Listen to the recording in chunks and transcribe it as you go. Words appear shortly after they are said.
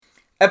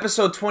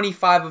Episode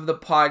 25 of the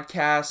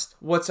podcast.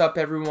 What's up,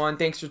 everyone?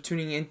 Thanks for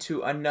tuning in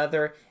to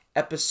another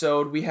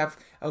episode. We have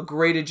a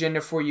great agenda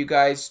for you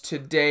guys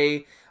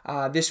today.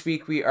 This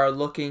week we are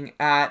looking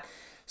at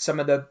some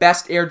of the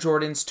best Air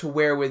Jordans to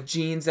wear with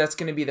jeans. That's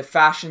going to be the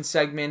fashion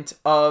segment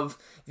of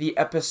the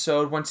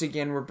episode. Once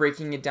again, we're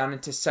breaking it down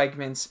into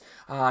segments,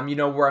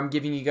 where I'm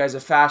giving you guys a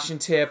fashion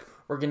tip.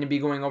 We're going to be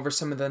going over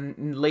some of the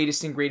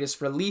latest and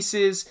greatest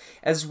releases,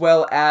 as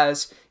well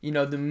as,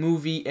 the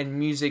movie and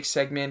music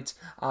segment,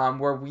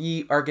 where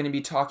we are going to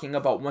be talking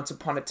about Once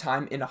Upon a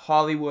Time in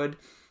Hollywood.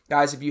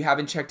 Guys, if you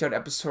haven't checked out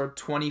episode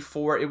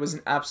 24, it was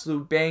an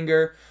absolute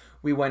banger.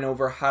 We went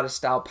over how to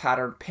style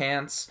patterned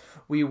pants.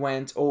 We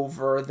went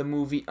over the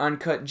movie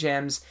Uncut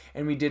Gems,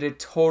 and we did a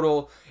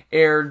total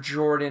Air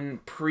Jordan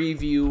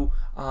preview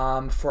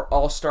for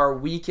All-Star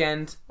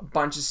Weekend. A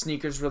bunch of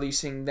sneakers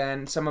releasing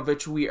then, some of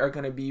which we are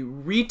going to be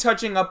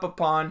retouching up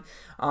upon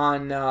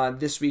on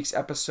this week's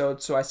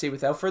episode. So I say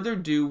without further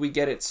ado, we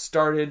get it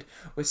started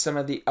with some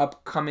of the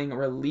upcoming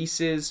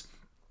releases.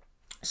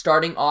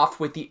 Starting off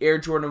with the Air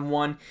Jordan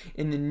 1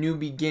 in the New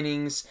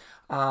Beginnings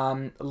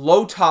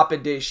low top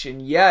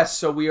edition. Yes,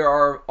 so we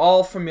are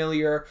all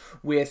familiar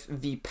with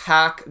the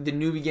pack, the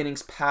New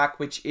Beginnings pack,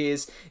 which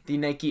is the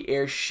Nike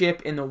Air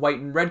Ship in the white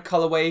and red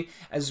colorway,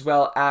 as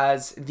well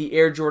as the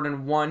Air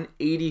Jordan 1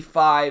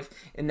 85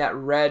 in that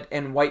red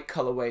and white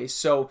colorway.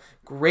 So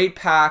great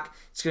pack.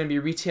 It's going to be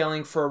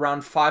retailing for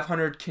around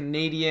 500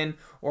 Canadian,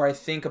 or I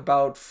think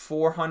about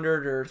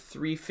 400 or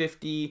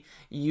 350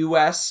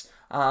 US.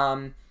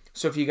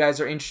 So if you guys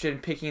are interested in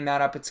picking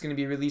that up, it's going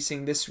to be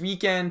releasing this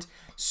weekend.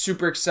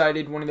 Super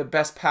excited. One of the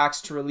best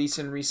packs to release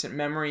in recent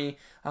memory.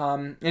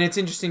 And it's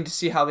interesting to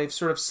see how they've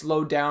sort of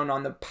slowed down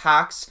on the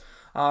packs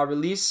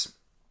release.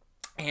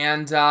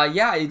 And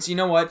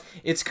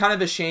it's kind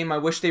of a shame. I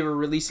wish they were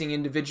releasing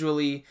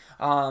individually.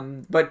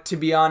 But to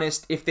be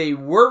honest, if they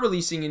were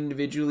releasing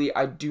individually,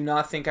 I do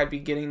not think I'd be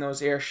getting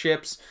those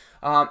airships.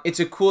 It's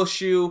a cool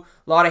shoe,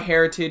 a lot of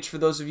heritage. For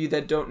those of you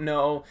that don't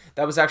know,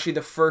 that was actually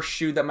the first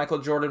shoe that Michael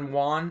Jordan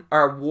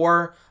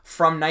wore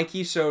from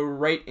Nike. So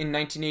right in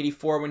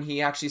 1984, when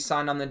he actually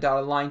signed on the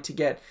dotted line to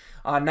get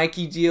a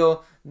Nike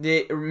deal,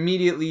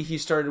 immediately he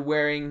started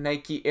wearing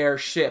Nike Air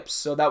Ships.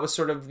 So that was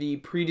sort of the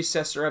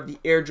predecessor of the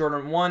Air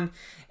Jordan 1.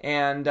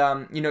 And,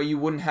 you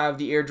wouldn't have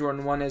the Air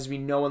Jordan 1 as we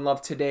know and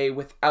love today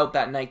without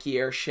that Nike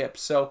Air Ship.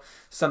 So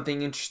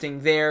something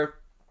interesting there.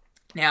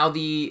 Now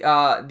the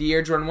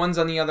Air Jordan 1s,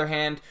 on the other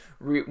hand,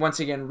 once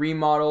again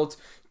remodeled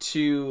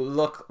to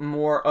look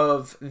more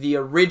of the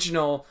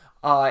original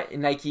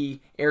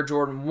Nike Air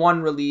Jordan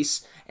 1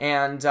 release.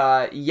 And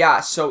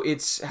so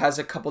it has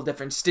a couple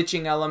different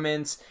stitching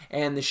elements,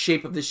 and the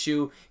shape of the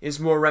shoe is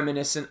more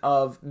reminiscent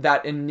of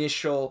that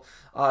initial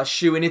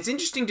shoe. And it's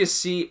interesting to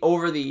see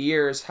over the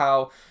years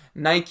how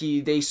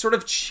Nike, they sort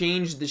of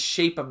changed the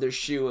shape of their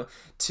shoe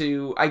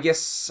to, I guess,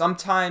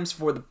 sometimes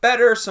for the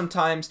better,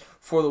 sometimes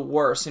for the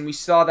worse. And we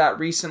saw that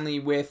recently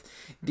with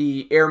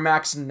the Air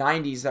Max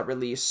 90s that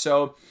released.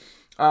 So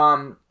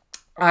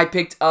I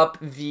picked up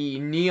the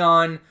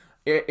Neon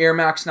Air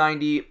Max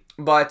 90,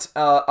 but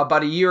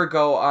about a year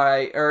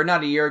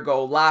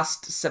ago,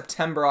 last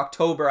September,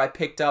 October, I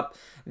picked up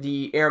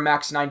the Air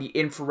Max 90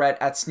 Infrared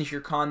at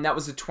SneakerCon. That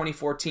was the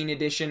 2014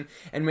 edition.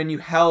 And when you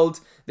held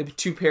the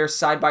two pairs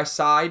side by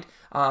side,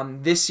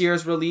 this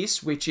year's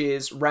release, which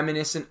is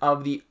reminiscent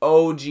of the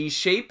OG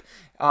shape,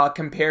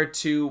 compared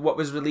to what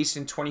was released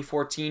in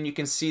 2014, you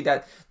can see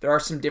that there are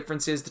some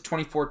differences. The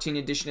 2014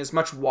 edition is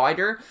much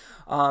wider,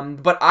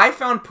 but I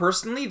found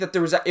personally that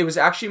it was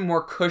actually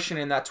more cushion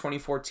in that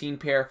 2014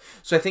 pair.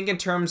 So I think in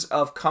terms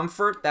of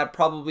comfort, that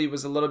probably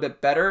was a little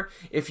bit better.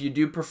 If you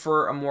do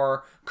prefer a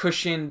more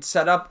cushioned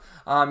setup,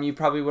 you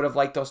probably would have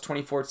liked those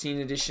 2014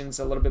 editions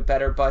a little bit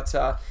better. But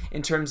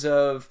in terms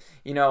of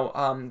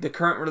the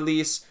current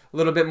release, a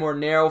little bit more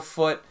narrow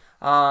foot.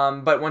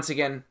 But once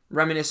again,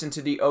 reminiscent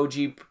to the OG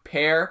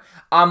pair.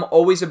 I'm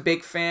always a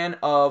big fan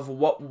of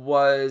what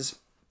was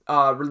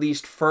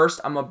released first.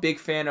 I'm a big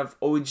fan of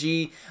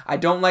OG. I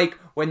don't like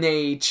when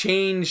they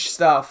change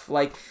stuff.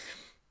 Like,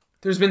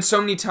 there's been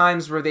so many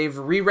times where they've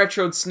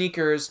re-retroed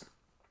sneakers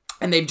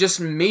and they've just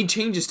made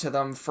changes to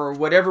them for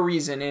whatever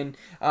reason. And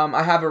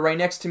I have it right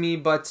next to me,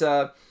 but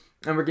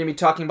and we're going to be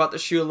talking about the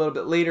shoe a little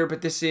bit later,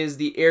 but this is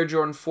the Air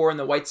Jordan 4 in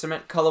the white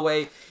cement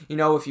colorway.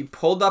 If you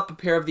pulled up a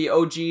pair of the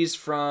OGs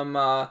from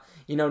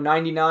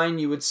 99,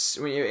 you would,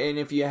 and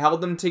if you held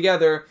them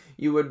together,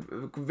 you would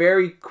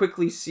very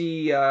quickly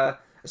see,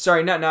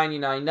 sorry, not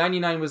 99.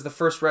 99 was the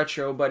first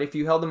retro, but if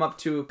you held them up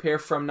to a pair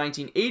from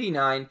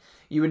 1989,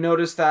 you would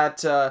notice that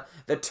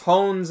the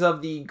tones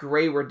of the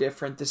gray were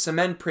different. The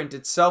cement print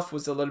itself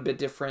was a little bit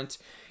different.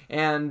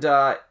 And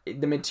the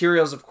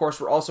materials, of course,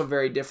 were also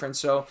very different.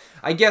 So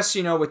I guess,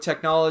 with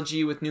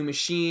technology, with new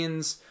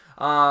machines,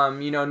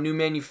 new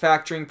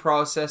manufacturing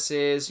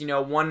processes, the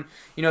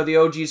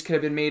OGs could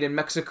have been made in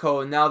Mexico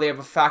and now they have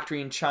a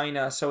factory in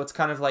China. So it's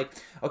kind of like,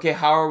 okay,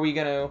 how are we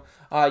going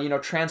to,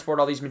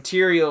 transport all these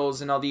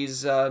materials and all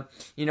these,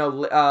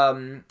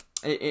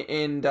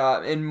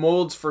 in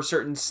molds for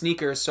certain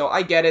sneakers. So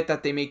I get it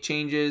that they make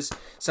changes.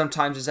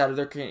 Sometimes it's out of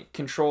their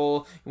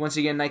control. Once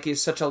again, Nike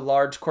is such a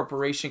large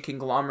corporation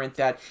conglomerate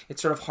that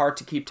it's sort of hard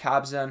to keep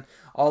tabs on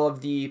all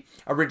of the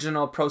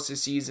original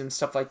processes and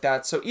stuff like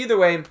that. So either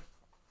way,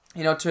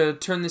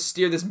 to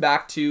steer this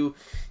back to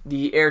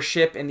the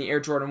Airship and the Air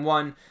Jordan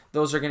 1,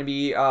 those are going to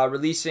be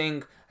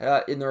releasing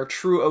in their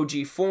true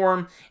OG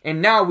form.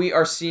 And now we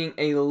are seeing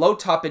a low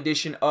top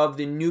edition of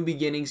the New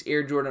Beginnings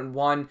Air Jordan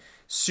 1.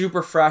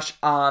 Super fresh.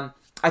 I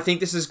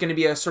think this is going to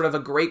be a sort of a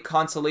great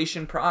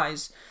consolation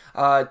prize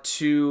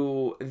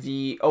to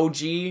the OG,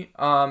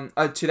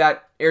 to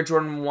that Air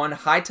Jordan 1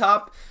 high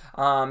top.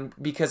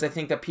 Because I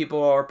think that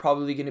people are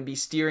probably going to be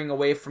steering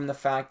away from the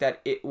fact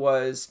that it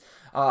was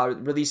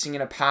releasing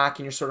in a pack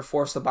and you're sort of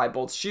forced to buy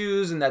both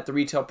shoes, and that the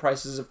retail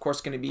price is of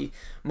course going to be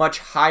much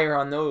higher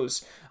on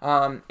those.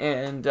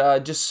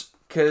 Just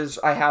because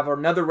I have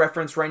another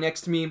reference right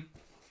next to me,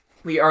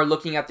 we are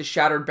looking at the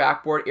Shattered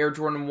Backboard Air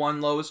Jordan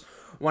 1 lows,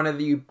 one of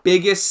the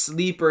biggest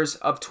sleepers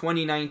of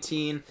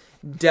 2019.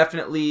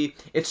 Definitely,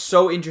 it's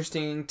so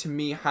interesting to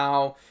me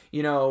how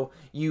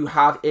you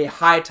have a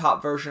high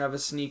top version of a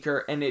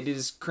sneaker and it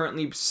is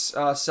currently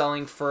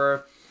selling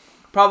for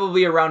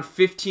probably around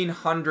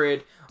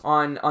 $1,500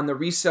 on the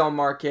resale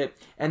market,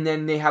 and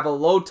then they have a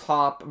low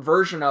top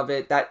version of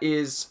it that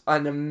is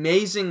an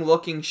amazing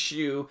looking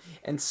shoe,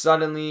 and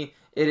suddenly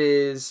it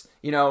is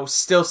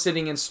still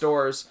sitting in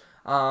stores.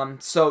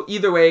 So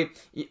either way,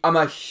 I'm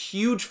a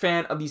huge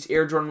fan of these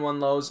Air Jordan 1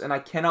 lows, and I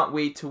cannot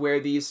wait to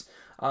wear these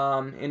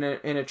in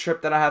a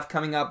trip that I have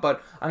coming up.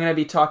 But I'm going to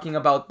be talking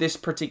about this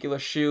particular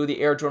shoe,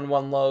 the Air Jordan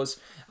 1 lows,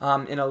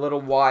 in a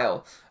little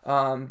while.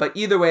 But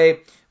either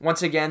way,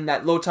 once again,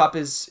 that low top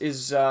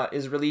is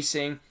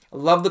releasing. I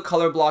love the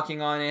color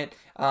blocking on it.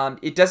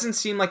 It doesn't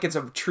seem like it's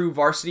a true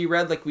varsity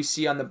red like we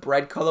see on the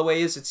bread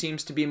colorways. It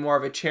seems to be more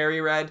of a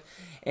cherry red.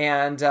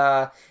 And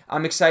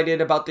I'm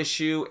excited about this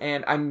shoe,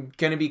 and I'm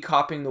going to be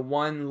copying the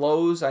 1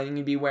 lows. I'm going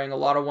to be wearing a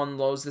lot of 1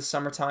 lows this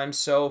summertime.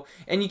 So,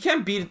 and you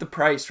can't beat the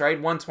price,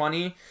 right?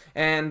 $120.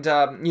 And,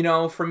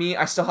 for me,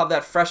 I still have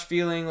that fresh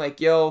feeling,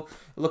 like,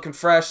 looking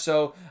fresh.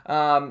 So,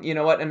 you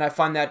know what? And I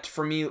find that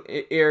for me,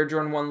 Air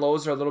Jordan 1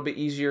 lows are a little bit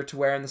easier to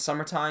wear in the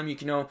summertime. You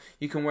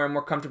can wear them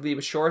more comfortably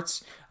with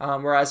shorts.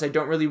 Whereas I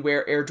don't really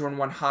wear Air Jordan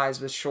 1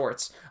 highs with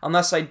shorts,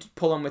 unless I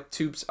pull them with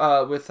tubes,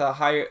 with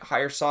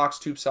higher socks,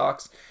 tube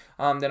socks.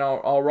 Then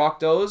I'll rock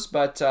those,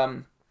 but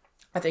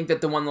I think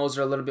that the 1 lows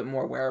are a little bit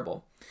more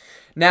wearable.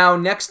 Now,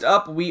 next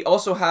up, we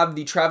also have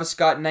the Travis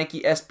Scott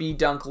Nike SB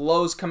Dunk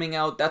lows coming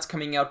out. That's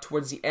coming out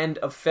towards the end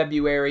of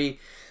February.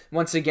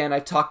 Once again, I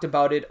talked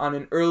about it on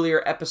an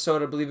earlier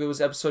episode. I believe it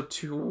was episode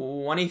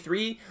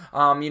 23.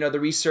 The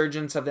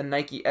resurgence of the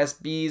Nike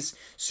SBs.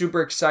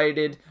 Super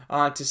excited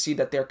to see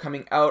that they're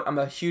coming out. I'm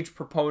a huge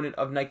proponent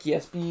of Nike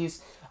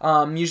SBs.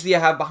 Usually I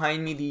have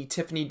behind me the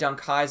Tiffany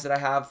Dunk highs that I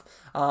have,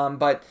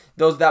 but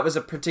that was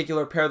a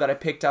particular pair that I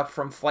picked up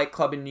from Flight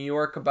Club in New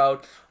York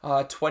about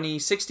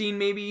 2016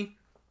 maybe.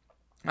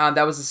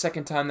 That was the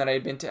second time that I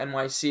had been to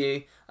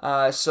NYC.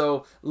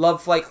 So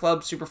love Flight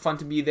Club, super fun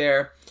to be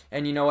there.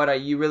 And you know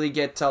what, you really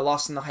get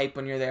lost in the hype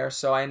when you're there.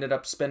 So I ended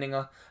up spending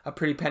a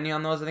pretty penny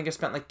on those. I think I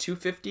spent like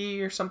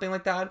 $250 or something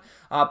like that.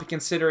 But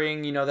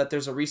considering that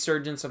there's a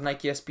resurgence of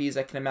Nike SBs,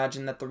 I can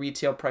imagine that the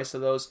retail price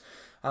of those,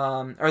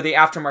 or the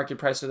aftermarket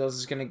price of those,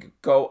 is going to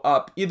go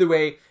up. Either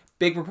way,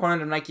 big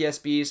proponent of Nike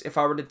SBs. If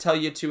I were to tell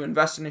you to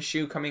invest in a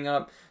shoe coming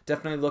up,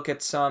 definitely look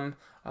at some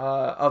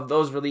of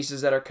those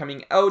releases that are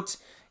coming out.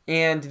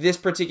 And this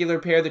particular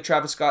pair, the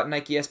Travis Scott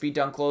Nike SB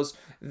Dunk lows,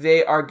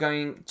 they are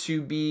going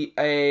to be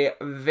a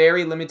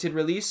very limited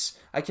release,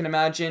 I can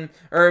imagine.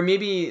 Or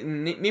maybe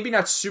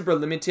not super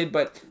limited,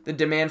 but the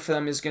demand for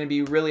them is going to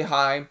be really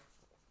high.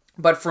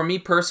 But for me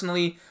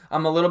personally,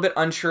 I'm a little bit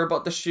unsure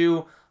about the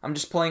shoe. I'm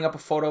just pulling up a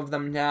photo of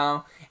them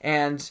now,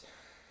 and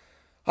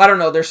I don't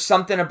know, there's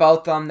something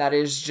about them that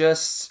is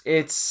just,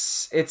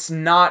 it's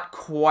not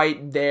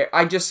quite there.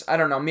 I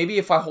don't know, maybe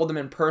if I hold them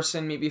in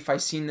person, maybe if I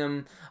seen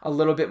them a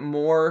little bit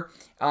more,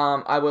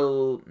 I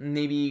will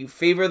maybe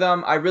favor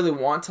them. I really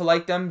want to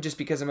like them just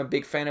because I'm a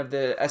big fan of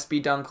the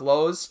SB Dunk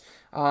lows.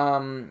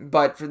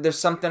 But there's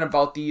something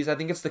about these. I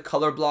think it's the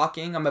color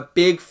blocking. I'm a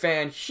big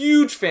fan,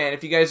 huge fan,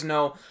 if you guys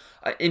know,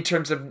 in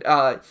terms of,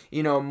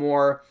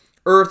 more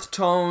earth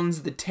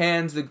tones, the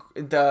tans,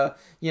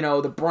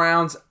 the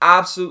browns,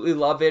 absolutely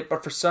love it.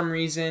 But for some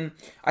reason,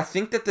 I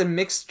think that the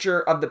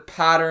mixture of the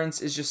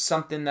patterns is just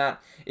something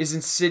that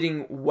isn't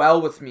sitting well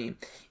with me.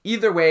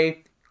 Either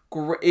way,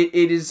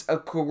 it is a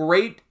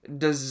great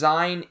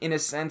design in a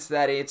sense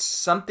that it's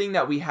something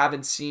that we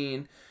haven't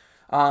seen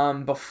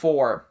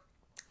before.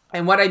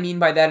 And what I mean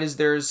by that is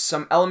there's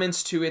some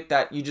elements to it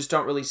that you just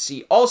don't really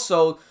see.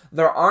 Also,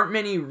 there aren't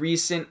many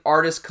recent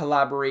artist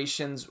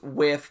collaborations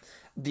with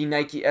the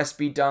Nike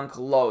SB Dunk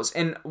lows.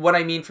 And what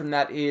I mean from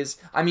that is,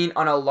 I mean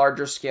on a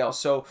larger scale.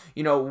 So,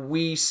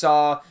 we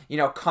saw,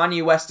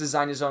 Kanye West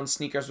design his own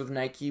sneakers with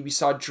Nike. We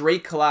saw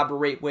Drake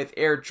collaborate with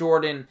Air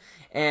Jordan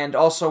and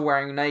also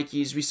wearing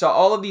Nikes. We saw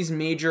all of these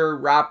major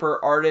rapper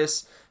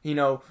artists,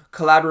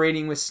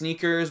 collaborating with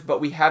sneakers,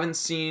 but we haven't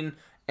seen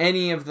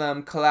any of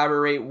them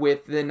collaborate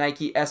with the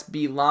Nike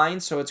SB line,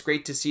 so it's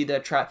great to see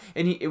that.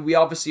 We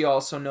obviously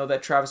also know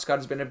that Travis Scott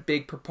has been a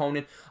big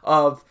proponent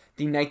of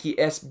the Nike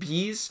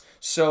SBs.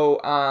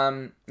 So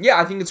I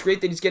think it's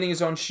great that he's getting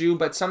his own shoe,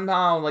 but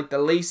somehow like the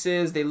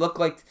laces, they look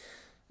like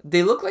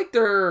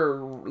they're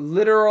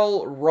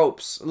literal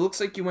ropes. It looks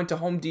like you went to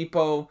Home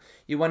Depot,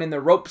 you went in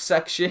the rope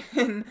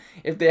section,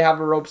 if they have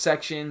a rope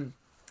section,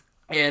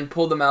 and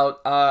pulled them out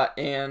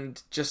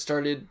and just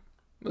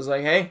was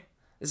like, hey,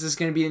 this is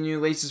going to be the new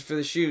laces for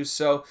the shoes.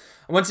 So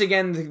once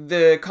again,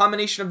 the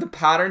combination of the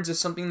patterns is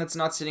something that's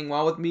not sitting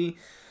well with me.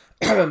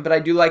 But I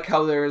do like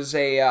how there's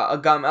a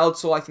gum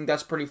outsole. I think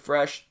that's pretty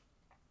fresh.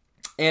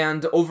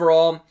 And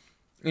overall,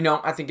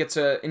 I think it's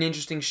an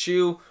interesting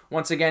shoe.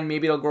 Once again,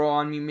 maybe it'll grow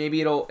on me.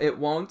 Maybe it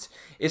won't.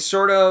 It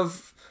sort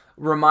of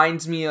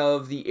reminds me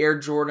of the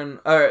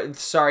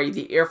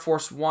the Air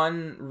Force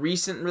One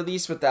recent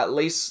release with that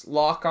lace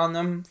lock on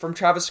them from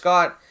Travis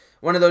Scott.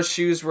 One of those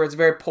shoes where it's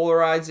very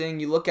polarizing.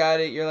 You look at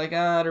it, you're like,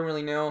 I don't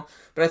really know.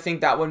 But I think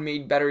that one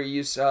made better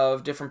use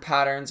of different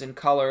patterns and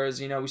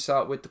colors. We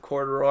saw it with the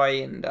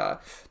corduroy and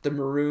the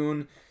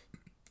maroon.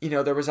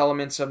 There was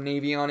elements of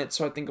navy on it.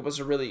 So I think it was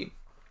a really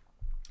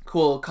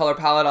cool color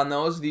palette on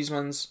those. These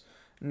ones,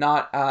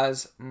 not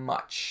as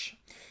much.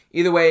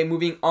 Either way,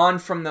 moving on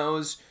from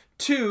those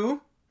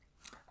to,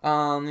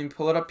 let me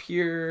pull it up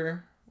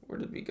here. Where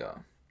did we go?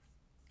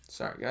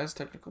 Sorry, guys,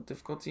 technical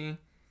difficulty.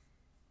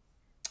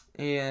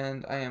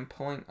 And I am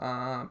pulling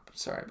up.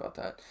 Sorry about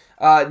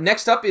that.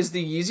 Next up is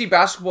the Yeezy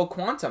Basketball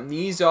Quantum.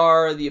 These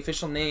are the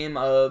official name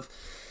of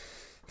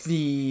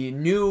the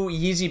new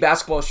Yeezy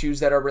basketball shoes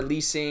that are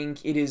releasing.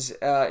 It is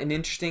an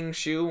interesting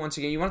shoe. Once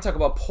again, you want to talk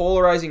about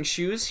polarizing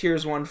shoes?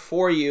 Here's one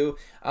for you.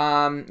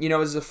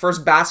 It's the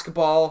first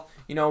basketball,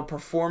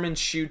 performance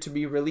shoe to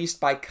be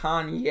released by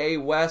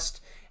Kanye West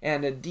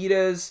and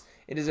Adidas.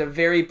 It is a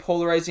very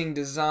polarizing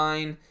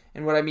design.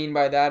 And what I mean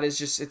by that is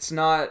just it's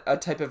not a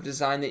type of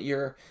design that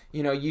you're,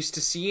 used to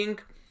seeing.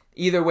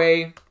 Either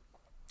way,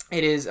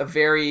 it is a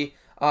very,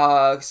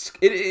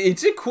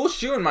 it's a cool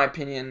shoe in my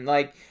opinion.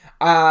 Like,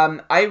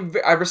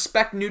 I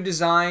respect new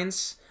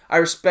designs. I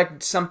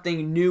respect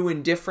something new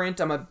and different.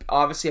 I'm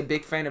obviously a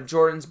big fan of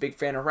Jordans, big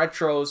fan of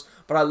retros,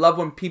 but I love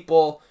when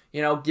people,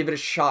 give it a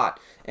shot.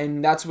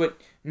 And that's what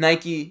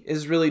Nike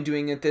is really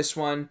doing at this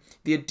one.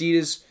 The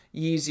Adidas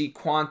Yeezy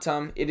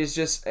Quantum. It is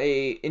just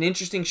an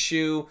interesting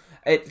shoe.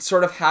 It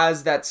sort of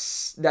has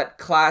that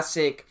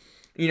classic,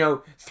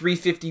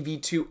 350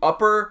 V2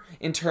 upper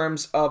in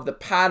terms of the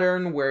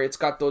pattern where it's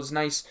got those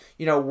nice,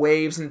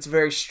 waves, and it's a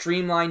very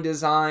streamlined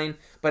design,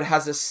 but it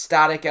has a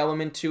static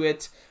element to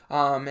it.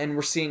 And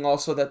we're seeing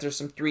also that there's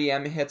some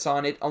 3M hits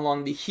on it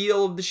along the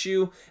heel of the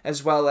shoe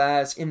as well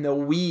as in the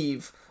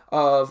weave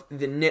of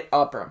the knit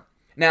upper.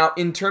 Now,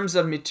 in terms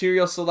of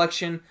material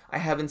selection, I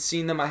haven't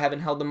seen them. I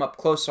haven't held them up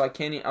close, so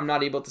I'm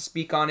not able to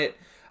speak on it.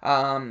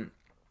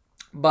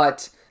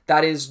 But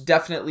that is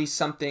definitely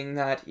something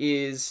that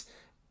is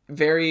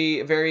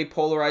very, very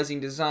polarizing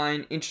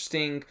design,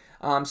 interesting.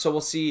 So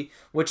we'll see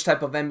which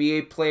type of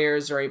NBA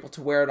players are able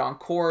to wear it on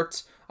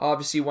court.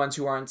 Obviously, ones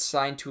who aren't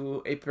signed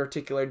to a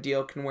particular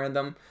deal can wear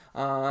them.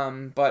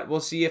 But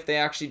we'll see if they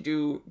actually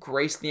do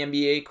grace the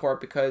NBA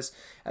court because,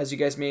 as you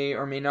guys may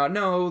or may not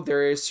know,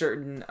 there is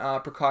certain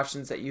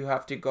precautions that you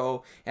have to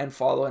go and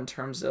follow in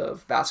terms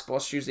of basketball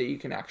shoes that you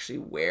can actually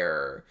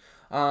wear.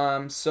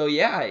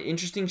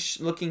 Interesting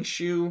looking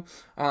shoe.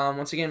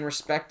 Once again,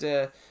 respect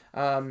a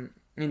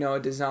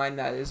design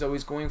that is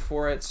always going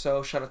for it.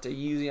 So shout out to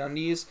Yeezy on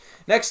these.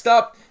 Next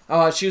up,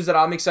 shoes that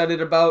I'm excited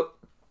about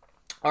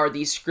are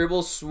the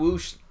Scribble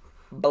Swoosh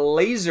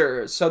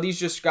Blazers. So these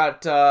just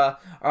got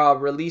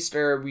released,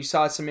 or we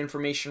saw some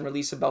information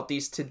released about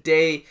these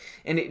today,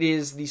 and it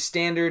is the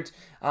standard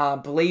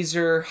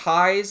Blazer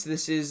highs.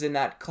 This is in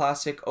that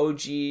classic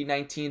OG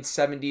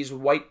 1970s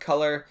white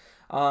color.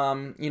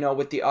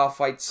 With the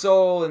off-white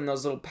sole and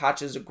those little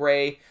patches of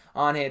gray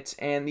on it.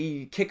 And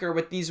the kicker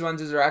with these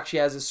ones is there actually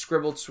has a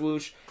scribbled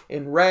swoosh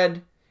in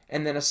red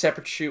and then a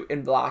separate shoe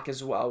in black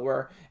as well,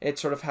 where it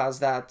sort of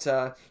has that,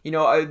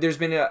 there's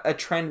been a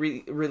trend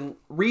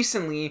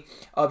recently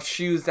of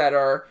shoes that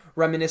are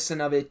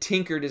reminiscent of a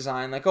Tinker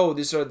design. Like,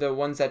 these are the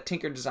ones that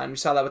Tinker designed. We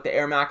saw that with the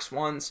Air Max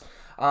ones.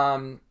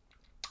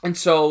 And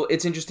so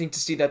it's interesting to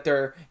see that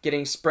they're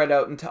getting spread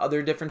out into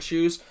other different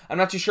shoes. I'm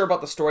not too sure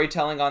about the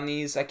storytelling on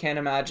these. I can't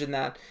imagine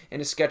that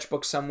in a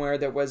sketchbook somewhere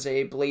there was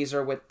a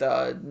blazer with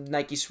the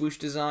Nike swoosh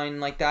design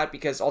like that,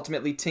 because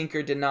ultimately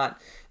Tinker did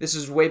not. This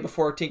is way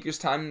before Tinker's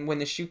time when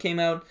the shoe came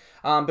out.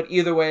 But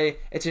either way,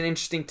 it's an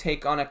interesting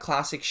take on a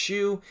classic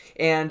shoe,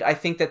 and I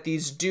think that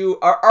these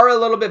are a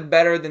little bit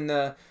better than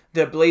the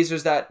the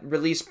Blazers that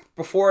released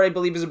before, I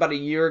believe, is about a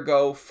year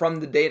ago from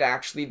the date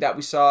actually, that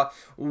we saw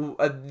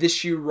this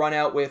shoe run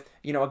out with,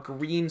 a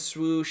green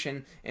swoosh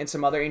and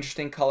some other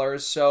interesting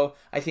colors. So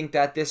I think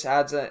that this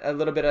adds a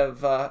little bit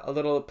of a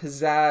little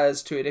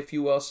pizzazz to it, if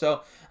you will.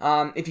 So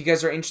if you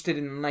guys are interested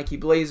in the Nike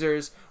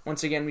Blazers,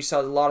 once again, we saw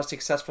a lot of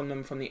success from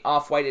them from the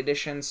Off-White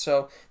edition.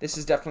 So this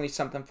is definitely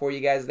something for you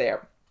guys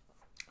there.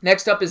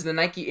 Next up is the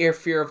Nike Air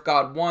Fear of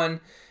God 1.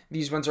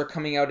 These ones are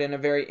coming out in a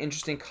very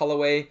interesting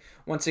colorway.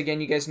 Once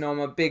again, you guys know I'm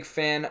a big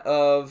fan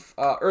of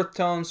earth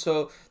tones,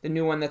 so the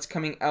new one that's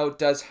coming out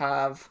does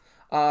have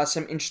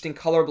some interesting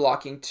color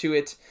blocking to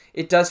it.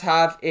 It does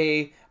have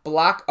a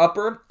black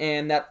upper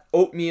and that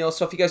oatmeal.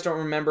 So if you guys don't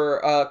remember,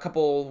 a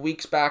couple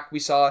weeks back we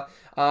saw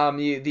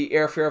the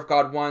Air Fear of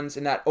God 1s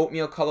in that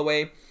oatmeal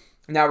colorway.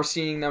 Now we're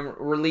seeing them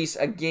release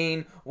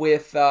again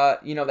with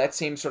that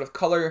same sort of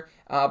color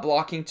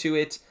blocking to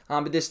it,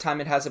 but this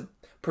time it has a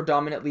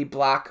predominantly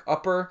black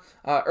upper,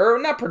 or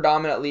not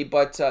predominantly,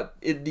 but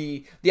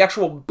the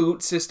actual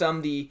boot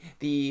system, the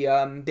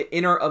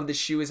inner of the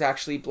shoe is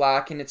actually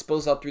black, and it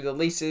spills out through the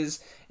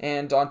laces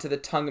and onto the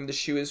tongue of the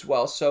shoe as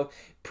well. So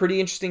pretty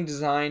interesting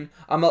design.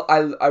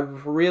 I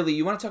really,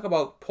 you want to talk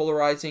about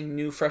polarizing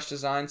new fresh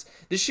designs,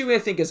 this shoe I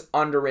think is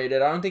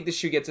underrated. I don't think this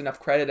shoe gets enough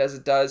credit as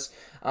it does,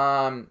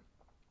 and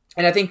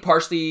I think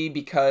partially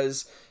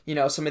because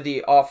some of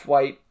the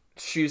Off-White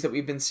shoes that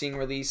we've been seeing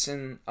release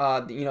in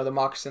the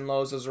moccasin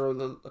lows, those are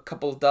a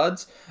couple of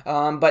duds,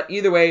 but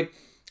either way,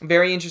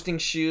 very interesting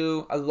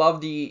shoe. I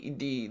love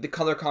the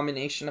color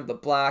combination of the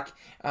black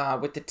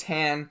with the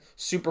tan,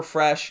 super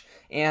fresh,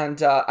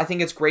 and I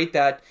think it's great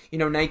that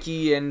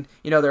Nike and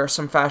there are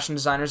some fashion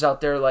designers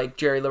out there like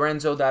Jerry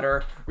Lorenzo that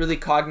are really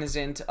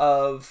cognizant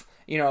of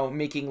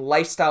making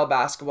lifestyle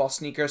basketball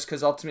sneakers,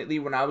 because ultimately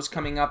when I was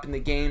coming up in the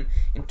game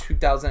in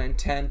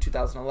 2010,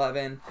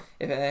 2011,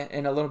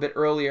 and a little bit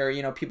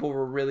earlier, people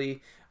were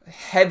really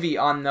heavy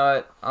on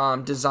the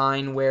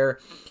design where,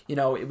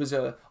 it was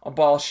a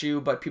ball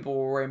shoe, but people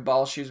were wearing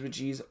ball shoes with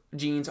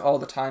jeans all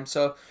the time.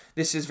 So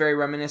this is very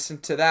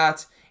reminiscent to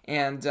that,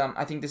 and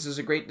I think this is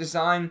a great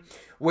design.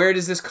 Where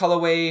does this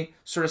colorway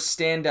sort of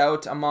stand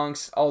out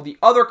amongst all the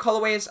other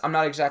colorways? I'm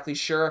not exactly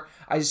sure.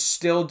 I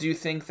still do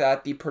think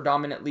that the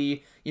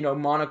predominantly,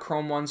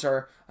 monochrome ones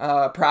are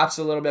perhaps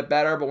a little bit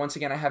better, but once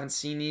again, I haven't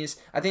seen these.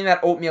 I think that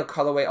oatmeal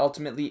colorway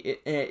ultimately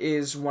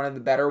is one of the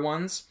better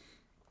ones.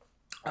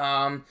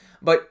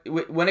 But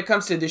when it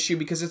comes to this shoe,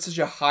 because it's such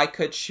a high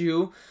cut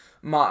shoe,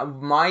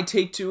 my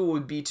take to it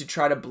would be to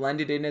try to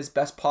blend it in as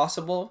best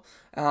possible.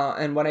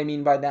 And what I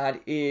mean by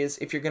that is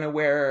if you're going to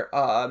wear,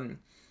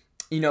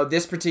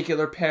 this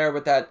particular pair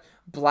with that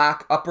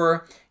black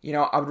upper,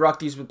 I would rock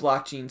these with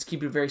black jeans.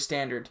 Keep it very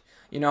standard.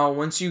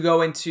 Once you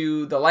go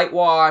into the light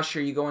wash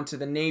or you go into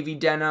the navy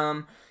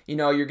denim,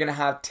 you're going to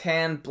have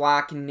tan,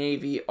 black, and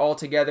navy all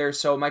together.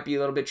 So it might be a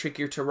little bit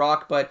trickier to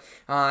rock, but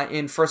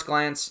in first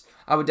glance,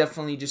 I would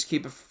definitely just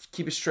keep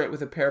it straight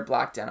with a pair of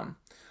black denim.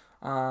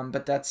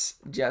 But that's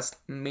just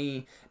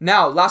me.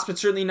 Now, last but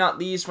certainly not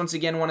least, once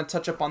again, I want to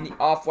touch up on the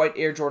Off-White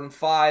Air Jordan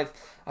 5.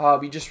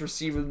 We just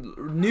received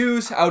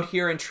news out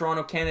here in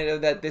Toronto, Canada,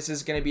 that this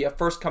is going to be a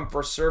first come,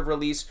 first serve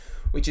release,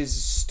 which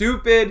is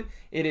stupid.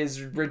 It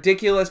is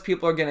ridiculous.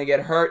 People are going to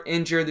get hurt,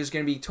 injured. There's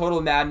going to be total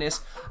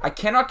madness. I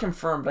cannot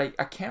confirm, but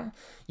I can't.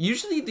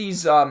 Usually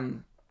these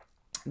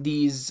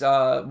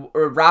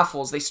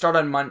raffles, they start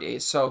on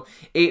Mondays, so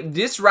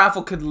this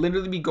raffle could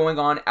literally be going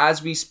on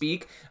as we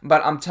speak,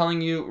 but I'm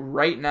telling you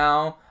right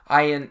now,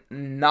 I am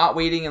not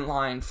waiting in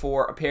line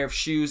for a pair of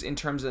shoes in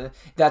terms of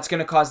that's going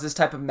to cause this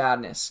type of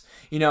madness.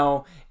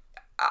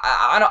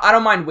 I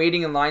don't mind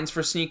waiting in lines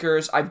for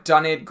sneakers. I've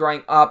done it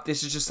growing up.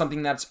 This is just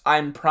something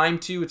I'm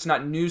primed to. It's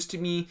not news to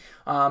me.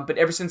 But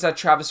ever since that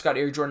Travis Scott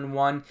Air Jordan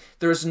 1,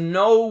 there's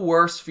no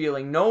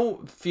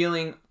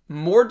feeling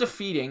more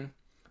defeating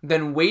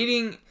than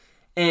waiting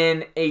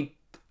in a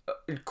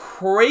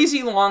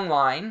crazy long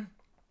line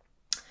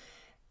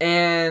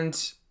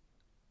and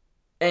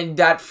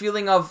that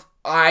feeling of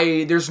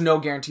there's no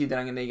guarantee that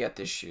I'm going to get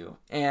this shoe.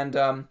 And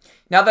now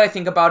that I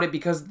think about it,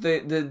 because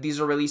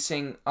these are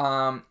releasing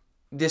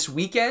this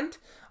weekend,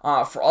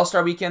 for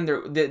All-Star Weekend,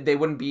 they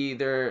wouldn't be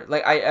there.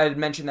 Like I had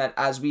mentioned that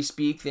as we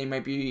speak, they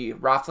might be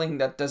raffling.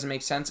 That doesn't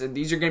make sense. And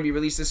these are going to be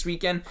released this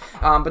weekend.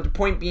 But the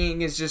point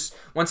being is just,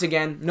 once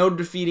again, no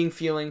defeating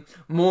feeling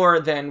more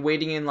than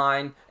waiting in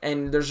line,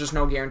 and there's just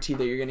no guarantee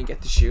that you're going to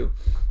get the shoe.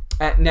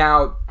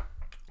 Now,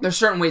 there's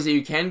certain ways that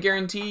you can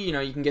guarantee.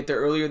 You can get there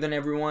earlier than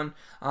everyone.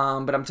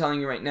 But I'm telling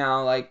you right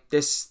now, like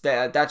that's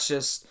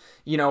just,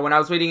 when I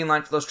was waiting in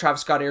line for those Travis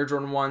Scott Air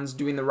Jordan 1s,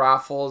 doing the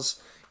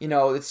raffles,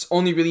 it's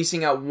only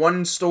releasing at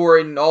one store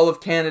in all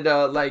of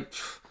Canada. Like,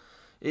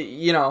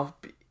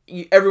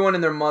 everyone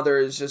and their mother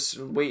is just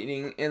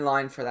waiting in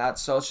line for that,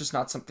 so it's just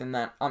not something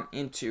that I'm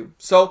into.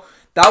 So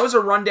that was a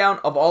rundown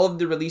of all of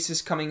the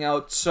releases coming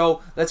out.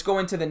 So let's go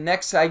into the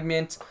next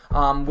segment,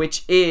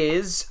 which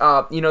is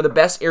the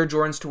best Air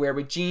Jordans to wear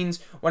with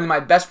jeans. One of my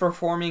best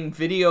performing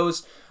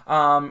videos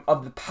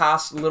of the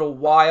past little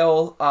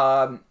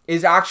while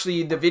is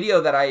actually the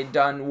video that I had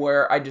done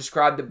where I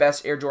described the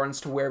best Air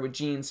Jordans to wear with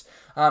jeans.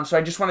 So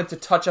I just wanted to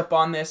touch up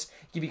on this,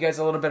 give you guys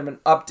a little bit of an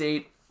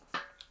update.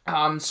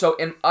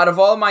 Out of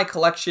all my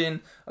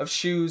collection of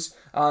shoes,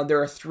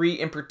 there are 3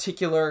 in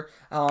particular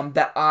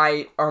that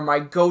are my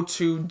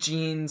go-to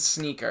jeans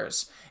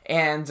sneakers.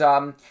 And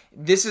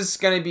this is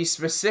going to be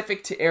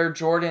specific to Air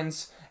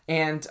Jordans,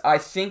 and I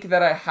think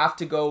that I have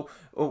to go,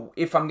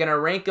 if I'm going to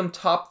rank them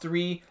top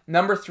 3,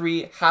 number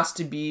 3 has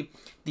to be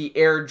the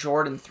Air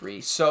Jordan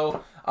 3.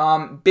 So,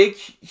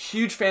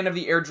 huge fan of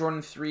the Air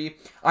Jordan 3.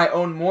 I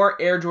own more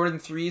Air Jordan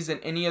 3s than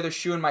any other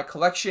shoe in my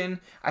collection.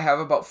 I have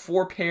about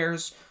 4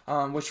 pairs,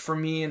 which for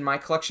me in my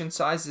collection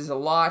size is a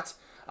lot.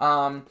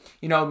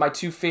 My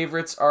 2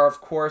 favorites are,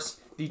 of course,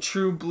 the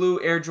True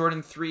Blue Air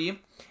Jordan 3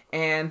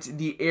 and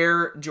the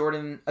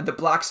the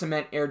Black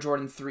Cement Air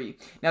Jordan 3.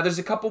 Now, there's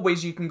a couple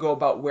ways you can go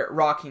about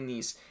rocking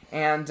these,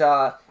 and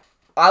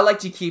I like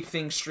to keep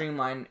things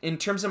streamlined. In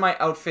terms of my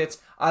outfits,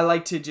 I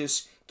like to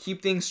just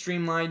keep things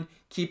streamlined,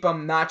 keep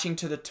them matching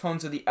to the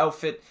tones of the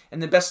outfit,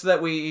 and the best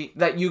way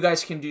that you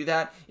guys can do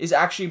that is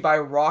actually by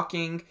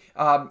rocking,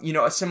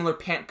 a similar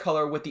pant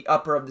color with the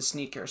upper of the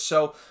sneaker.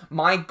 So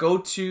my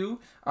go-to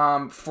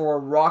for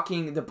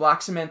rocking the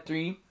Black Cement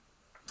 3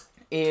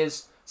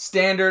 is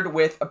standard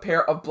with a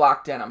pair of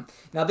black denim.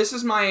 Now, this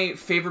is my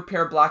favorite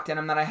pair of black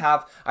denim that I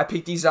have. I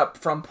picked these up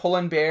from Pull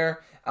 &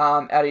 Bear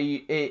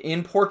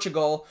in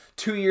Portugal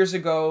 2 years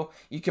ago.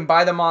 You can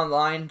buy them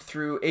online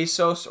through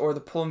ASOS or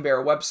the Pull &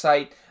 Bear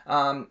website.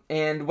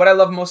 And what I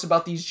love most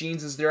about these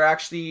jeans is they're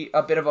actually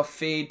a bit of a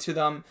fade to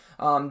them.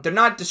 They're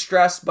not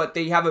distressed, but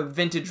they have a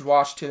vintage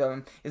wash to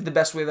them, is the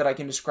best way that I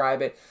can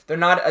describe it. They're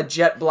not a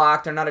jet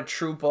black, they're not a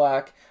true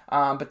black,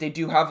 but they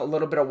do have a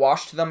little bit of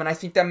wash to them, and I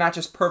think that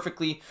matches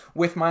perfectly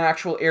with my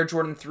actual Air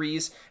Jordan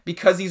 3s.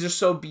 Because these are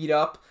so beat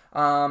up,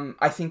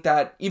 I think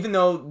that even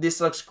though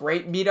this looks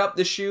great beat up,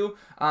 the shoe,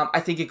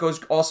 I think it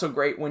goes also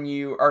great when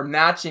you are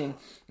matching,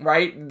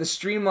 right? The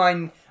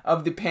streamline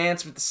of the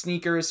pants with the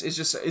sneakers is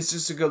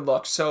just a good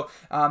look. So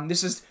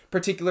this is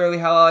particularly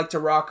how I like to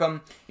rock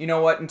them. You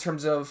know what? In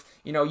terms of,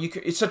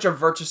 it's such a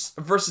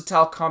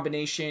versatile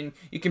combination.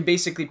 You can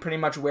basically pretty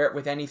much wear it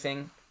with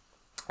anything.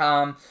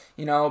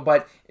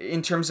 But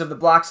in terms of the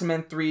Black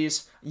Cement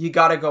 3s, you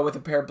gotta go with a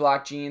pair of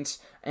black jeans.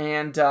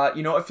 And,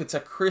 if it's a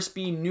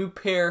crispy new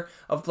pair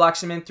of Black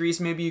Cement 3s,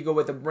 maybe you go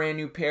with a brand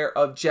new pair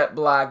of jet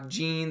black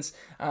jeans.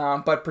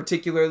 But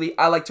particularly,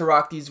 I like to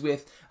rock these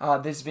with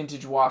this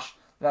vintage wash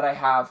that I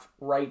have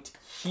right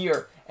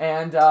here.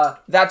 And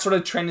that sort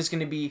of trend is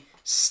going to be,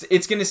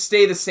 it's going to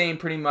stay the same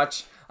pretty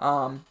much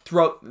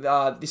throughout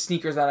the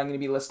sneakers that I'm going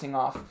to be listing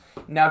off.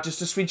 Now, just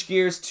to switch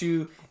gears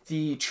to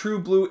the True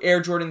Blue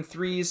Air Jordan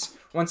 3s.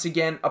 Once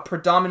again, a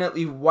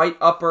predominantly white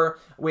upper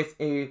with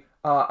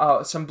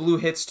some blue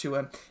hits to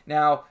it.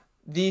 Now,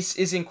 this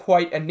isn't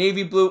quite a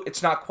navy blue.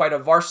 It's not quite a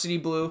varsity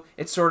blue.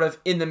 It's sort of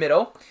in the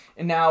middle.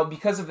 And now,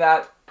 because of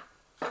that,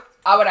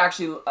 I would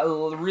actually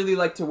really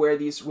like to wear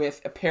these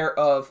with a pair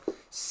of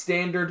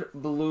standard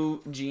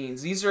blue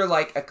jeans. These are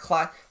like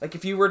like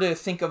if you were to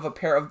think of a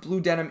pair of blue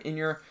denim in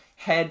your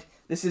head,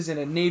 this isn't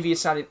a navy,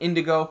 it's not an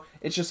indigo.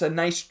 It's just a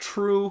nice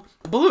true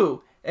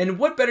blue. And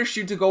what better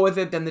shoe to go with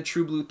it than the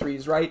True Blue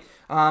 3s, right?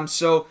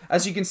 So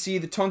as you can see,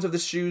 the tones of the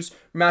shoes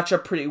match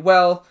up pretty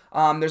well.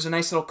 There's a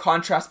nice little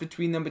contrast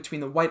between them,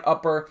 between the white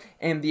upper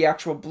and the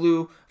actual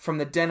blue from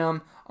the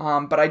denim.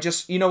 But I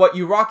just,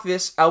 you rock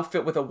this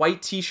outfit with a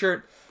white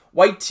t-shirt,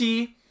 white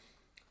tee,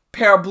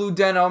 pair of blue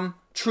denim,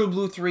 True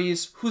Blue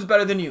 3s. Who's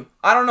better than you?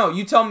 I don't know.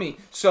 You tell me.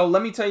 So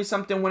let me tell you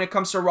something when it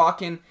comes to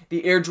rocking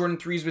the Air Jordan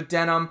 3s with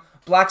denim,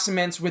 Black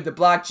Cements with the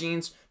black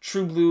jeans,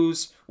 True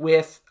Blues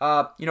with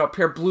a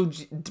pair of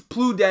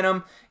blue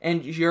denim,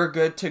 and you're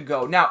good to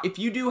go. Now, if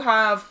you do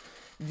have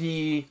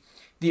the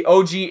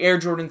OG Air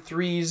Jordan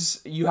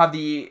 3s, you have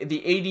the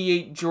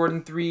 88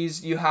 Jordan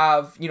 3s, you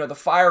have, the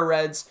Fire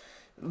Reds,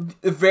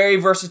 a very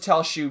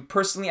versatile shoe.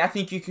 Personally, I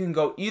think you can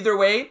go either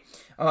way.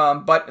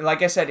 But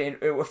like I said,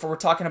 if we're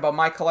talking about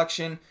my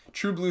collection,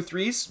 True Blue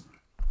 3s,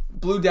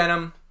 blue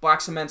denim,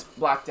 Black Cements,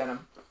 black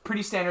denim.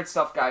 Pretty standard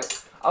stuff,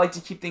 guys. I like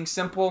to keep things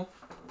simple.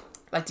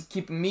 I like to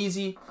keep them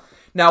easy.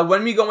 Now,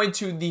 when we go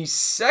into the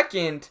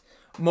second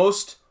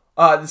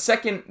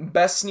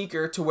best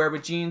sneaker to wear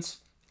with jeans,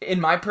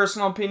 in my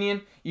personal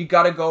opinion, you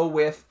got to go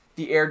with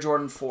the Air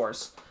Jordan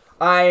 4s.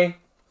 I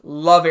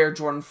love Air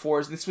Jordan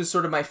 4s. This was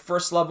sort of my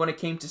first love when it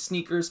came to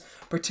sneakers,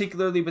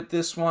 particularly with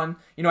this one.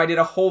 I did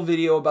a whole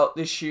video about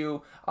this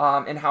shoe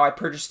and how I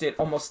purchased it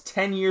almost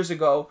 10 years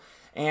ago,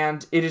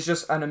 and it is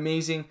just an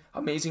amazing,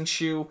 amazing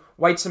shoe.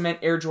 White cement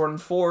Air Jordan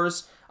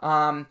 4s.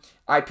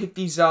 I picked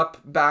these up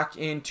back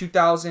in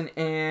 2000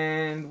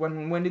 and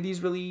when did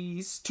these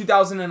release?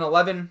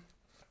 2011.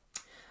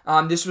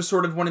 This was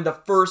sort of one of the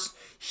first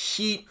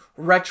Heat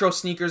retro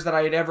sneakers that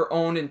I had ever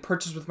owned and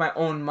purchased with my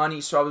own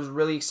money, so I was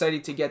really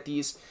excited to get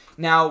these.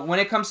 Now, when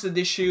it comes to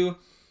this shoe,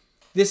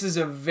 this is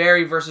a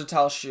very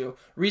versatile shoe.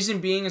 Reason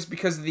being is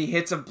because of the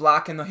hits of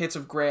black and the hits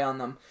of gray on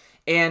them.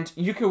 And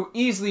you can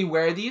easily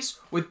wear these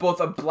with both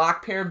a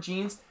black pair of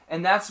jeans,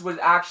 and that's what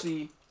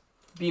actually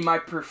be my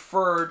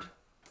preferred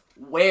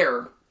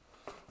wear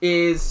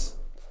is,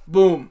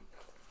 boom,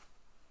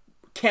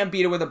 can't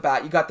beat it with a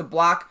bat. You got the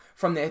black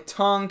from the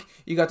tongue,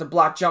 you got the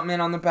black Jumpman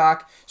on the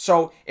back.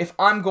 So if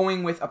I'm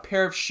going with a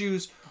pair of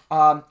shoes,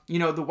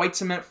 the white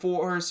cement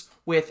 4s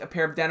with a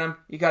pair of denim,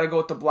 you got to go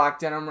with the black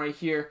denim right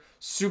here.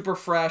 Super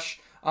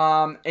fresh.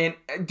 And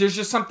there's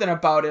just something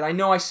about it. I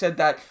know I said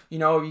that,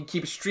 you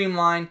keep it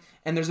streamlined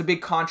and there's a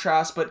big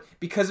contrast, but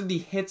because of the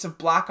hits of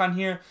black on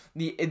here,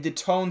 the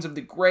tones of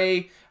the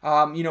gray,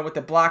 with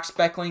the black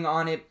speckling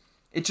on it,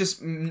 it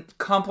just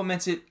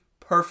complements it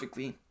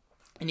perfectly.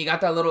 And you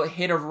got that little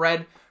hit of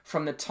red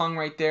from the tongue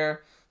right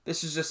there.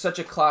 This is just such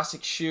a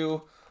classic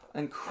shoe.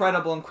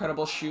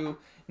 Incredible shoe.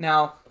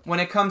 Now, when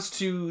it comes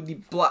to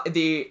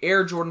the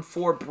Air Jordan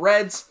 4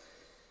 Breads,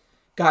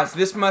 guys,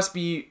 this must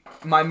be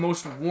my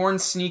most worn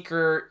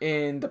sneaker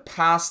in the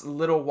past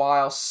little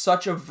while.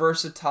 Such a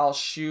versatile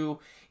shoe.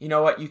 You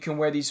know what? You can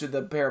wear these with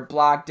a pair of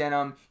black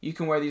denim. You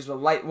can wear these with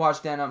light wash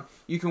denim.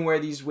 You can wear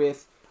these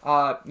with,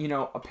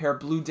 a pair of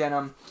blue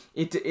denim.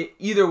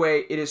 Either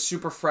way, it is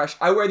super fresh.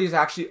 I wear these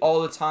actually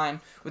all the time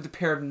with a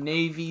pair of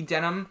navy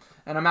denim.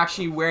 And I'm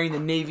actually wearing the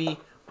navy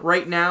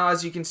right now,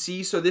 as you can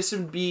see. So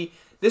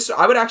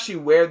I would actually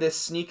wear this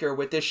sneaker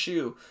with this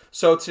shoe.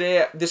 So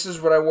today, this is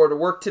what I wore to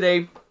work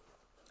today.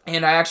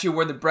 And I actually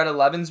wore the Bred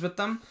 11s with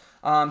them.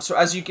 So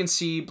as you can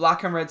see,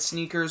 black and red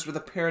sneakers with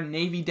a pair of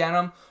navy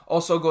denim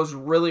also goes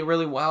really,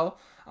 really well.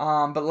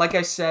 But like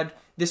I said,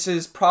 this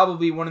is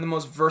probably one of the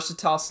most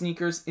versatile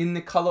sneakers in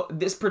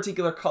this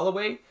particular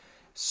colorway.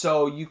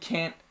 So you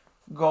can't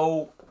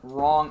go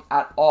wrong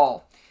at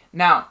all.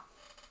 Now,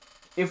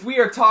 if we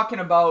are talking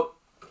about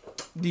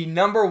the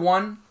number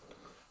one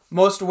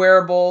most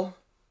wearable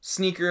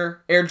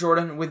sneaker, Air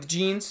Jordan with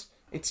jeans,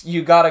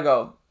 you gotta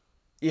go.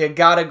 You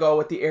gotta go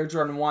with the Air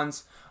Jordan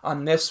 1s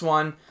on this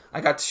one.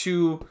 I got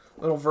two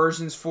little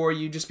versions for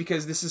you just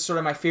because this is sort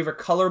of my favorite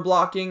color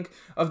blocking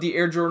of the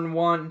Air Jordan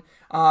 1.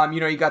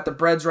 You got the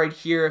Breads right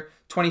here,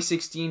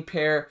 2016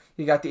 pair.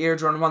 You got the Air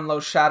Jordan 1 low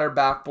shatter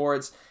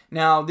backboards.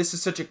 Now, this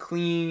is such a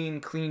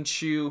clean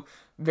shoe.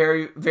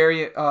 Very,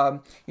 very,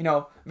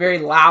 very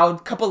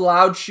loud. Couple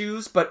loud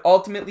shoes, but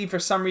ultimately, for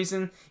some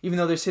reason, even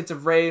though there's hits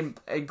of red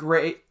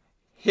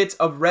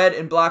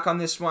and black on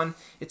this one,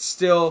 it's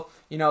still,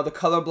 the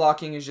color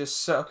blocking is just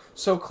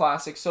so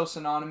classic, so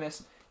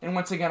synonymous. And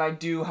once again, I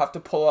do have to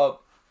pull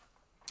out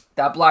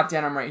that black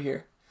denim right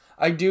here.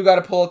 I do got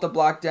to pull out the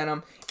black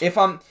denim. If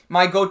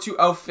my go-to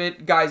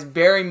outfit, guys,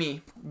 bury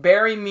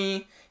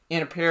me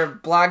in a pair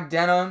of black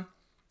denim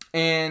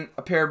and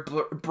a pair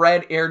of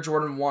Bred Air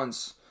Jordan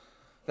 1s.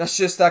 That's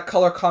just, that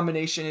color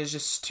combination is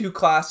just too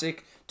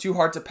classic, too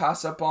hard to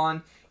pass up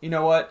on. You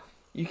know what?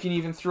 You can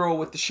even throw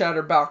with the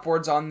shattered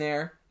backboards on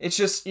there. It's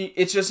just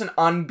an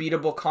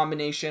unbeatable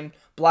combination.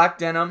 Black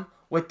denim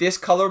with this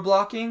color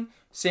blocking.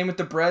 Same with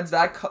the Breads,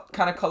 that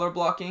kind of color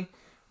blocking.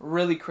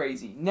 Really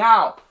crazy.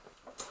 Now,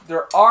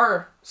 there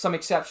are some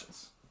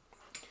exceptions.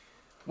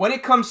 When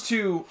it comes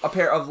to a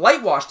pair of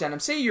light wash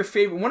denim, say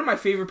one of my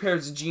favorite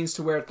pairs of jeans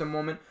to wear at the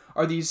moment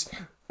are these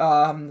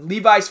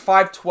Levi's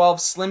 512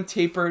 slim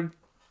tapered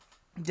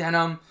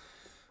denim.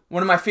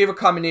 One of my favorite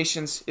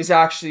combinations is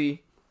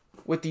actually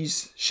with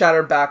these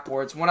shattered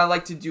backboards. What I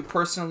like to do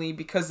personally,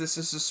 because this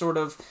is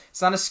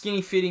it's not a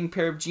skinny fitting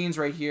pair of jeans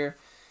right here.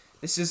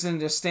 This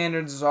isn't a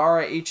standard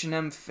Zara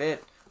H&M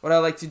fit. What I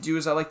like to do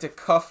is I like to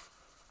cuff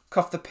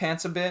the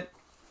pants a bit,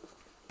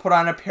 put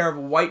on a pair of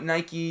white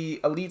Nike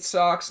Elite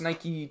socks,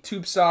 Nike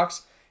tube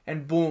socks,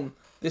 and boom.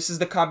 This is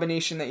the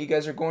combination that you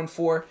guys are going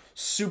for.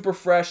 Super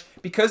fresh.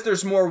 Because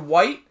there's more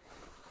white,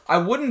 I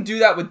wouldn't do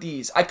that with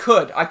these. I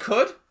could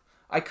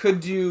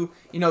do,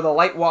 the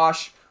light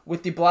wash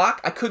with the black.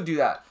 I could do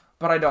that,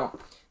 but I don't.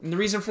 And the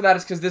reason for that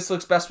is because this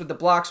looks best with the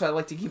black, so I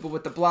like to keep it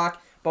with the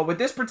black. But with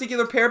this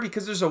particular pair,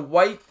 because there's a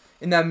white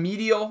in that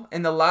medial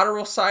and the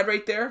lateral side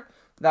right there,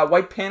 that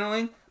white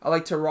paneling, I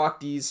like to rock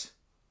these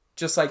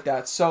just like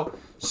that. So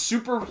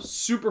super,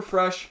 super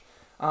fresh.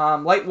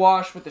 Light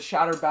wash with the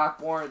shattered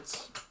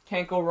backboards.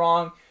 Can't go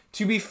wrong.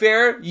 To be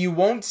fair, you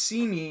won't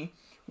see me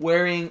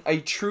wearing a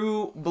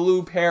true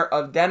blue pair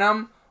of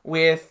denim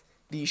with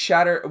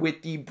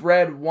the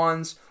Bred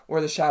 1s or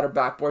the shattered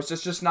backboards.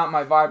 That's just not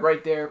my vibe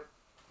right there.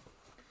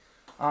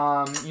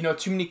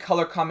 Too many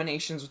color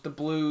combinations with the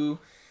blue.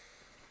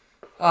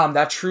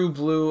 That true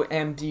blue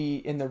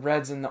MD in the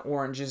reds and the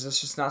oranges. It's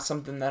just not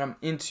something that I'm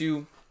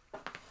into.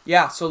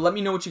 Yeah, so let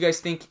me know what you guys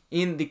think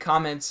in the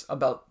comments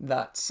about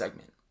that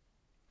segment.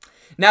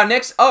 Now,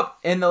 next up,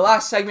 in the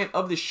last segment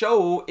of the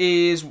show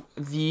is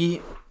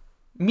the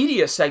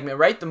media segment,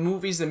 right? The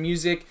movies, the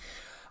music.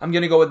 I'm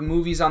going to go with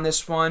movies on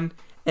this one.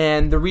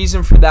 And the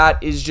reason for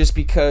that is just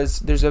because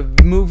there's a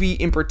movie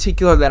in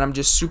particular that I'm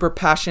just super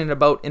passionate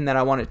about and that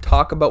I want to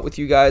talk about with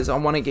you guys. I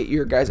want to get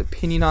your guys'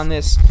 opinion on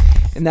this,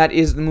 and that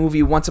is the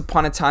movie Once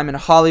Upon a Time in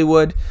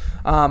Hollywood.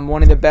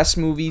 One of the best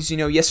movies.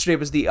 Yesterday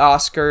was the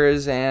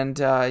Oscars, and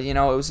it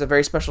was a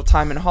very special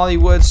time in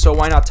Hollywood, so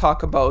why not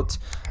talk about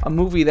a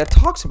movie that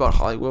talks about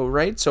Hollywood,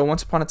 right? So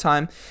Once Upon a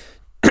Time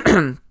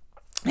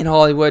in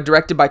Hollywood,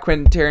 directed by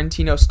Quentin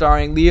Tarantino,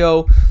 starring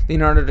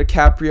Leonardo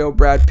DiCaprio,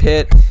 Brad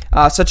Pitt.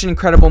 Such an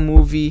incredible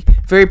movie,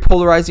 very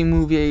polarizing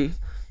movie.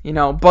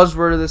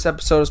 Buzzword of this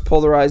episode is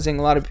polarizing.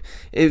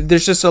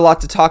 There's just a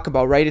lot to talk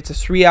about, right? It's a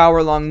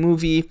 3-hour long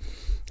movie,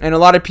 and a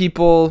lot of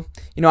people,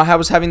 I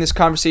was having this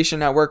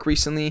conversation at work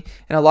recently,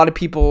 and a lot of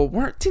people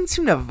didn't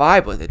seem to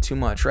vibe with it too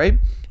much, right?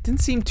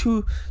 Didn't seem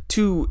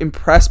too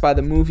impressed by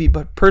the movie,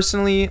 but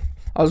personally,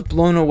 I was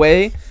blown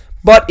away.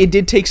 But it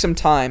did take some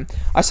time.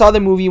 I saw the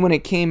movie when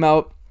it came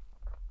out,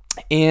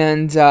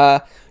 and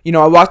I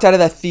walked out of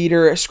that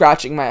theater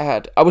scratching my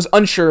head. I was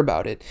unsure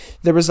about it.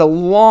 There was a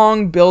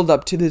long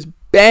build-up to this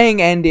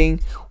bang ending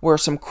where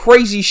some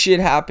crazy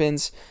shit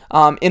happens,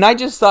 and I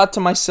just thought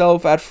to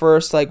myself at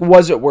first,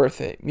 was it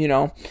worth it,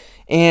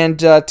 And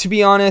to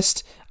be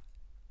honest,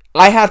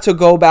 I had to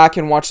go back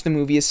and watch the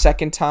movie a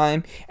second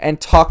time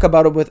and talk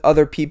about it with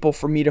other people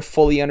for me to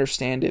fully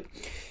understand it.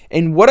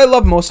 And what I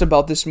love most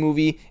about this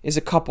movie is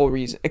a couple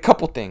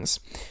things.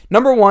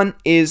 Number one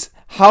is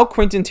how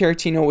Quentin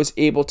Tarantino was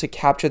able to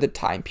capture the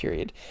time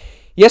period.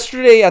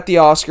 Yesterday at the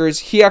Oscars,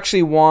 he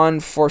actually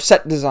won for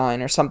set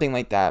design or something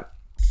like that.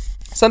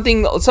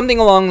 Something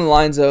along the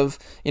lines of,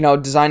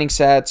 designing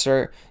sets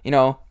or,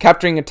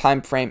 capturing a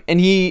time frame.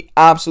 And he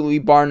absolutely,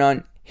 bar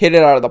none, hit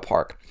it out of the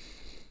park.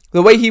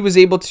 The way he was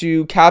able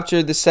to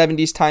capture the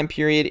 70s time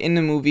period in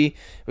the movie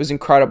was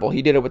incredible.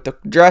 He did it with the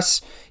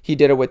dress, he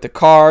did it with the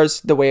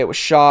cars, the way it was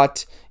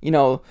shot,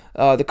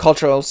 the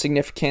cultural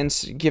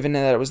significance, given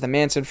that it was the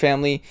Manson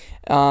family.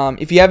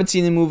 If you haven't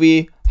seen the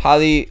movie,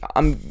 highly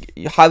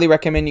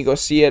recommend you go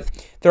see it.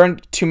 There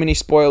aren't too many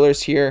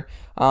spoilers here,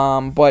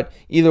 but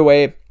either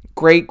way,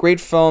 great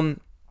film.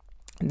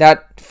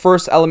 That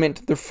first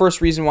element, the first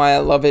reason why I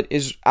love it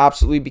is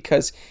absolutely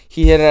because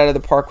he hit it out of the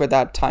park with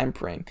that time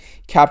frame.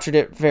 Captured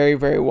it very,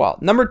 very well.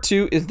 Number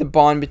two is the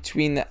bond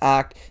between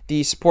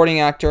the supporting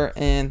actor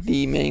and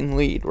the main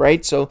lead,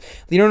 right? So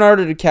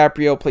Leonardo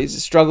DiCaprio plays a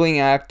struggling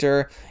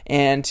actor,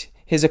 and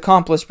his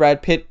accomplice,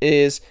 Brad Pitt,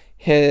 is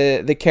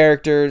the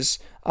character's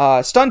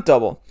stunt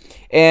double.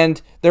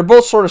 And they're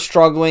both sort of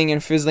struggling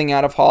and fizzling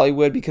out of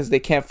Hollywood because they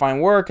can't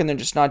find work and they're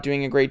just not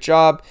doing a great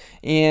job.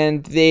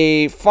 And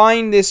they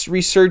find this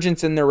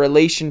resurgence in their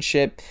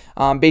relationship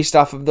based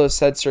off of those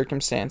said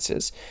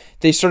circumstances.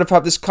 They sort of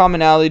have this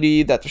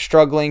commonality that they're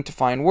struggling to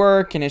find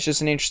work, and it's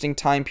just an interesting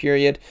time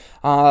period.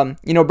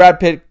 Brad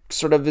Pitt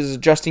sort of is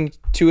adjusting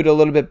to it a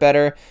little bit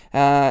better,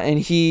 and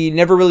he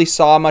never really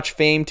saw much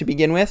fame to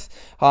begin with,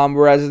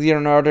 whereas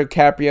Leonardo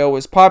DiCaprio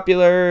was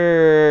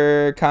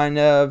popular, kind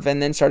of,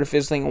 and then started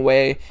fizzling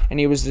away, and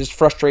there's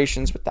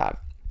frustrations with that.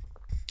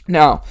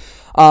 Now,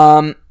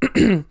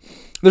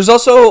 there's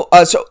also,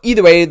 so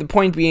either way, the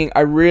point being,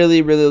 I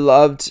really, really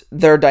loved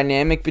their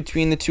dynamic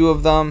between the two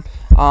of them.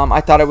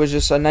 I thought it was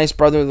just a nice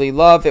brotherly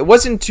love. It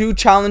wasn't too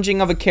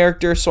challenging of a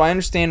character, so I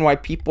understand why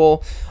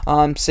people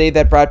say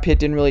that Brad Pitt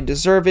didn't really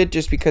deserve it,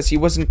 just because he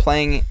wasn't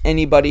playing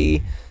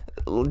anybody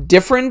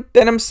different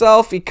than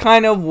himself. He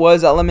kind of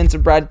was elements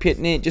of Brad Pitt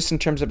in it, just in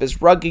terms of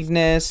his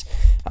ruggedness.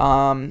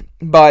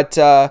 But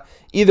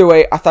either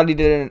way, I thought he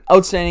did an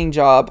outstanding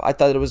job. I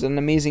thought it was an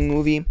amazing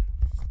movie.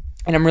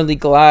 And I'm really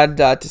glad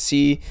to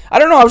see. I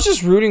don't know. I was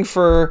just rooting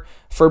for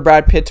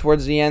Brad Pitt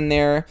towards the end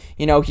there.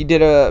 He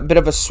did a bit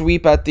of a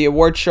sweep at the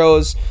award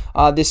shows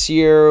this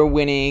year,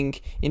 winning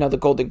the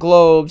Golden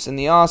Globes and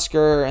the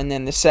Oscar, and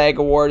then the SAG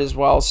Award as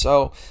well.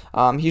 So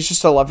he's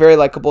just a very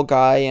likable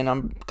guy, and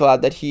I'm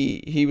glad that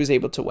he was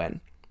able to win.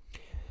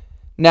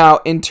 Now,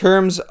 in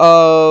terms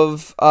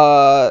of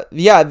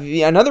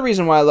another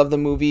reason why I love the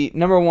movie,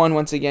 number one,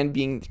 once again,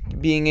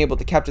 being able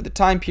to capture the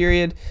time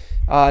period.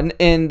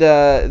 And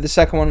the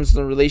second one was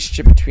the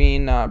relationship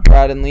between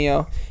Brad and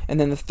Leo. And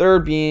then the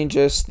third being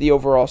just the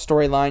overall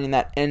storyline and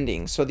that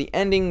ending. So the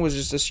ending was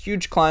just this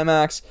huge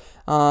climax.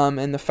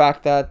 And the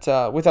fact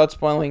that, without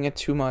spoiling it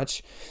too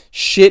much,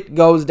 shit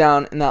goes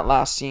down in that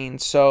last scene.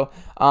 So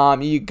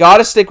you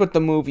gotta stick with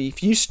the movie.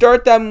 If you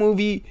start that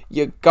movie,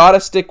 you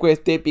gotta stick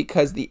with it,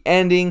 because the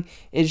ending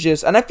is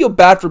just... And I feel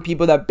bad for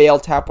people that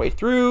bailed halfway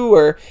through,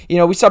 or,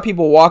 we saw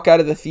people walk out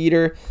of the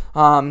theater.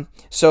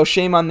 So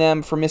shame on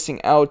them for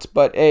missing out.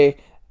 But, hey,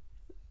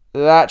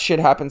 that shit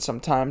happens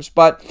sometimes.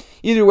 But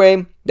either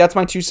way, that's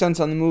my 2 cents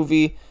on the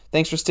movie.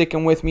 Thanks for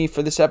sticking with me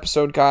for this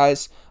episode,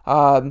 guys.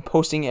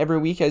 Posting every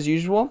week as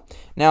usual.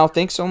 Now,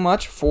 thanks so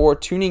much for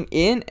tuning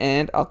in,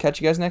 and I'll catch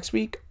you guys next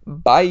week.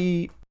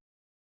 Bye.